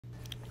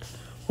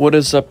What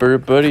is up,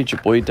 everybody? It's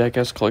your boy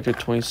Diecast Collector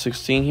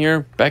 2016 here,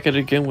 back at it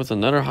again with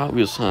another Hot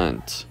Wheels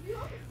hunt.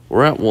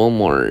 We're at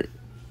Walmart.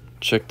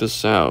 Check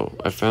this out.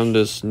 I found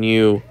this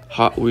new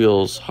Hot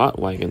Wheels Hot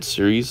Wagon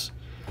series.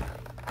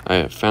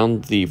 I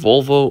found the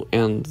Volvo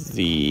and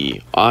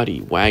the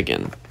Audi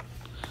wagon.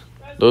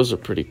 Those are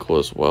pretty cool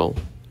as well.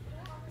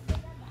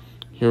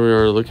 Here we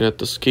are looking at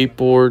the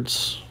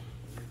skateboards.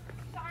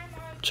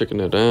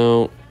 Checking it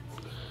out.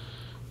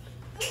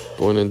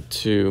 Going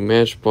into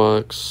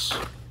Matchbox.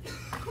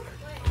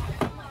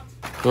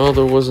 Well,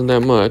 there wasn't that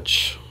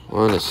much,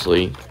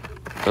 honestly.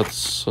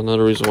 That's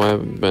another reason why I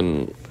haven't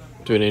been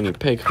doing any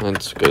peg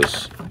hunts,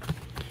 because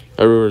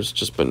everywhere's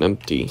just been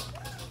empty.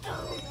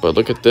 But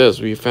look at this,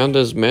 we found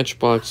this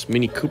Matchbox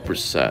Mini Cooper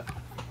set.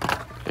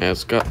 And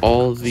it's got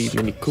all the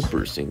Mini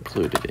Coopers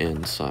included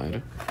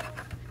inside.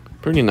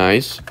 Pretty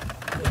nice.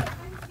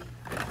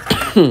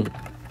 So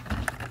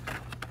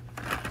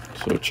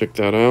check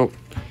that out.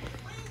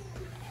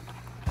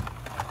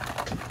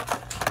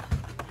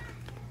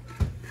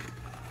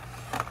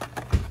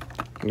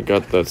 We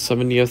got the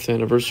 70th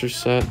anniversary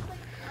set.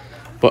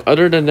 But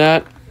other than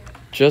that,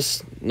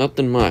 just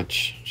nothing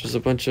much. Just a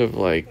bunch of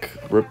like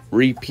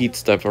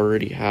repeats that I've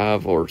already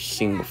have or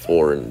seen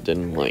before and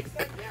didn't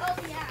like.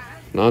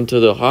 And on to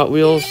the Hot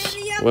Wheels.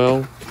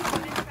 Well,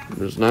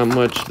 there's not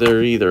much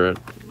there either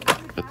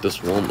at this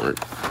Walmart.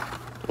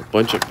 A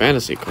bunch of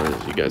fantasy cars,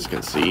 as you guys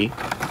can see.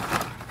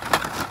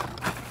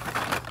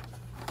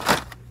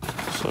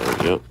 So,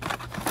 yep.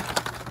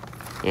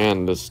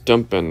 And this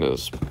dumping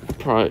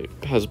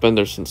has been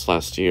there since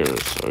last year,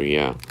 so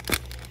yeah.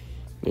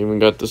 They even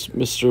got this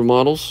Mr.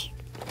 Models.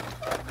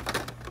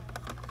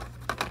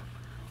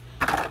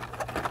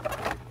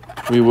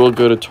 We will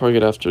go to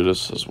Target after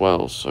this as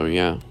well, so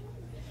yeah.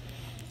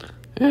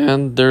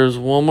 And there's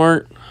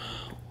Walmart.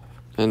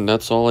 And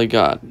that's all I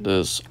got.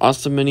 This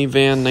Austin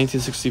Minivan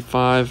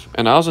 1965.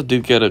 And I also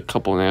did get a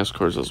couple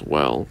NASCARs as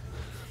well.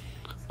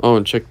 Oh,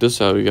 and check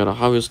this out. We got a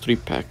Hot Wheels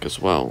 3-pack as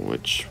well,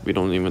 which we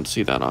don't even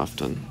see that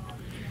often.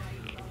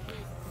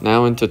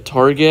 Now into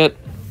Target.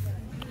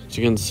 As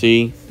you can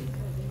see,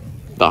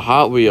 the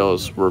Hot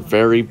Wheels were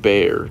very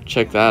bare.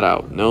 Check that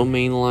out. No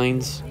main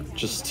lines.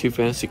 Just two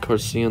fantasy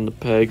cars sitting on the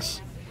pegs.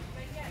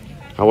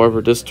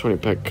 However, this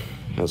 20-pack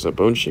has a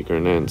Bone Shaker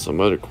in it and some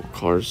other cool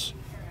cars.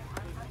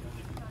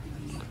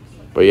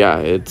 But yeah,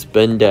 it's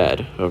been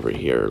dead over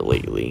here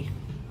lately.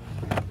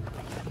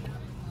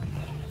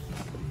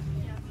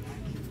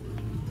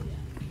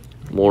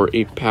 More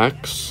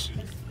 8-packs.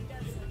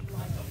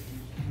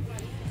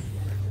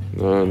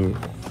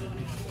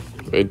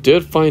 I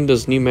did find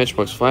this new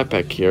Matchbox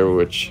 5-pack here,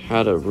 which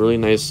had a really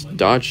nice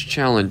Dodge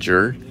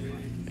Challenger,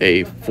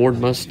 a Ford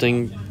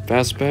Mustang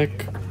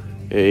Fastback,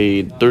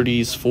 a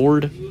 30s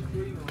Ford,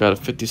 got a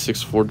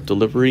 56 Ford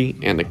Delivery,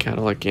 and a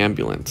Cadillac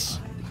Ambulance.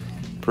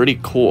 Pretty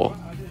cool.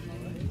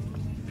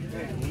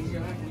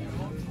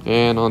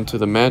 And onto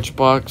the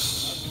Matchbox.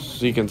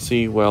 So you can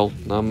see, well,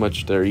 not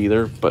much there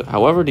either. But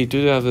however, they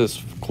do have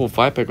this cool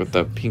 5-pack with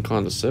that pink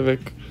Honda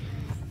Civic.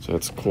 So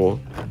that's cool.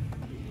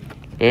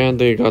 And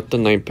they got the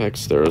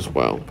 9-packs there as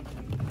well.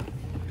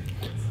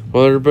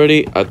 Well,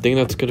 everybody, I think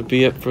that's going to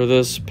be it for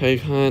this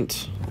peg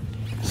hunt.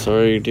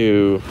 Sorry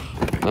to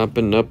not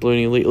been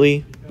uploading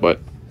lately, but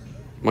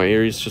my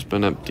area's just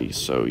been empty.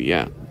 So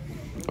yeah.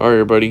 Alright,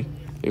 everybody.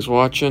 Thanks for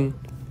watching.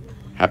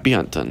 Happy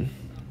hunting.